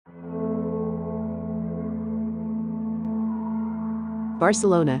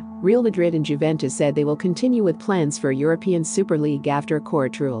Barcelona, Real Madrid and Juventus said they will continue with plans for a European Super League after a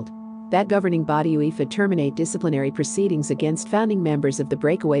court ruled that governing body UEFA terminate disciplinary proceedings against founding members of the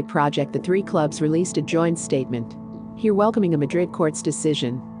Breakaway Project. The three clubs released a joint statement here welcoming a Madrid court's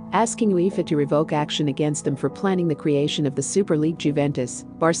decision, asking UEFA to revoke action against them for planning the creation of the Super League. Juventus,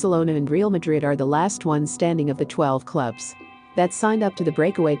 Barcelona and Real Madrid are the last ones standing of the 12 clubs that signed up to the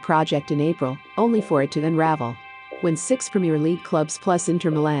Breakaway Project in April, only for it to unravel when 6 Premier League clubs plus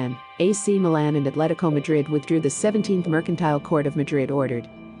Inter Milan, AC Milan and Atletico Madrid withdrew. The 17th Mercantile Court of Madrid ordered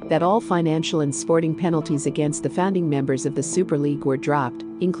that all financial and sporting penalties against the founding members of the Super League were dropped,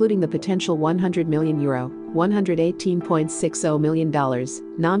 including the potential €100 million, $118.60 million,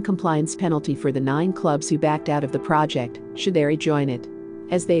 non-compliance penalty for the 9 clubs who backed out of the project, should they rejoin it.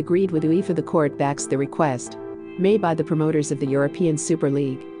 As they agreed with UEFA, the court backs the request made by the promoters of the European Super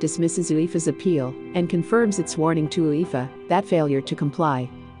League, dismisses UEFA's appeal, and confirms its warning to UEFA that failure to comply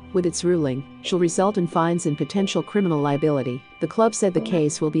with its ruling shall result in fines and potential criminal liability. The club said the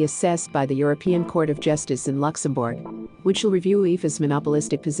case will be assessed by the European Court of Justice in Luxembourg, which shall review UEFA's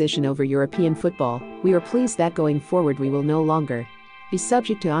monopolistic position over European football. We are pleased that going forward we will no longer be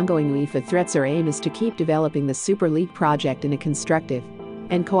subject to ongoing UEFA threats. Our aim is to keep developing the Super League project in a constructive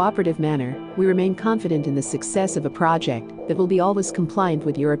and cooperative manner. We remain confident in the success of a project that will be always compliant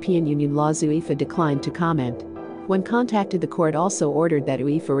with European Union laws. UEFA declined to comment. When contacted, the court also ordered that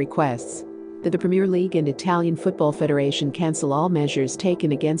UEFA requests that the Premier League and Italian Football Federation cancel all measures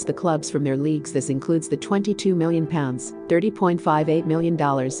taken against the clubs from their leagues. This includes the £22 million, $30.58 million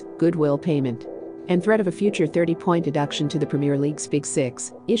goodwill payment and threat of a future 30-point deduction to the Premier League's Big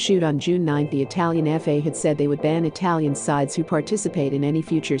Six. Issued on June 9, the Italian FA had said they would ban Italian sides who participate in any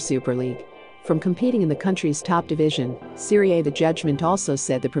future Super League from competing in the country's top division, Serie A. The judgment also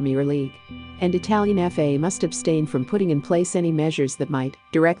said the Premier League and Italian FA must abstain from putting in place any measures that might,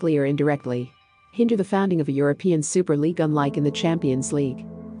 directly or indirectly, hinder the founding of a European Super League. Unlike in the Champions League,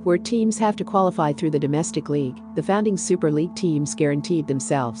 where teams have to qualify through the domestic league, the founding Super League teams guaranteed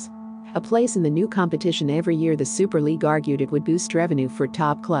themselves a place in the new competition every year. The Super League argued it would boost revenue for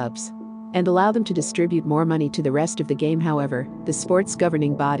top clubs and allow them to distribute more money to the rest of the game. However, the sport's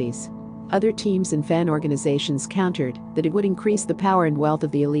governing bodies, other teams and fan organizations countered that it would increase the power and wealth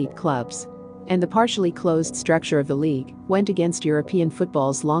of the elite clubs, and the partially closed structure of the league went against European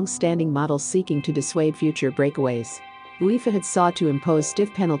football's long-standing model, seeking to dissuade future breakaways. UEFA had sought to impose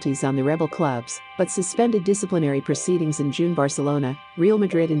stiff penalties on the rebel clubs, but suspended disciplinary proceedings in June. Barcelona, Real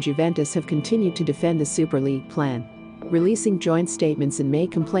Madrid and Juventus have continued to defend the Super League plan, releasing joint statements in May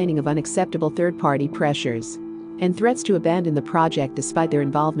complaining of unacceptable third-party pressures and threats to abandon the project despite their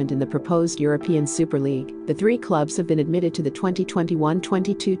involvement in the proposed European Super League. The 3 clubs have been admitted to the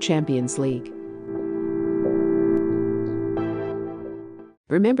 2021-22 Champions League.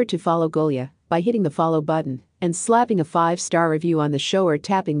 Remember to follow Golia by hitting the follow button and slapping a 5-star review on the show or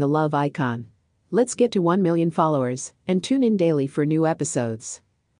tapping the love icon. Let's get to 1 million followers and tune in daily for new episodes.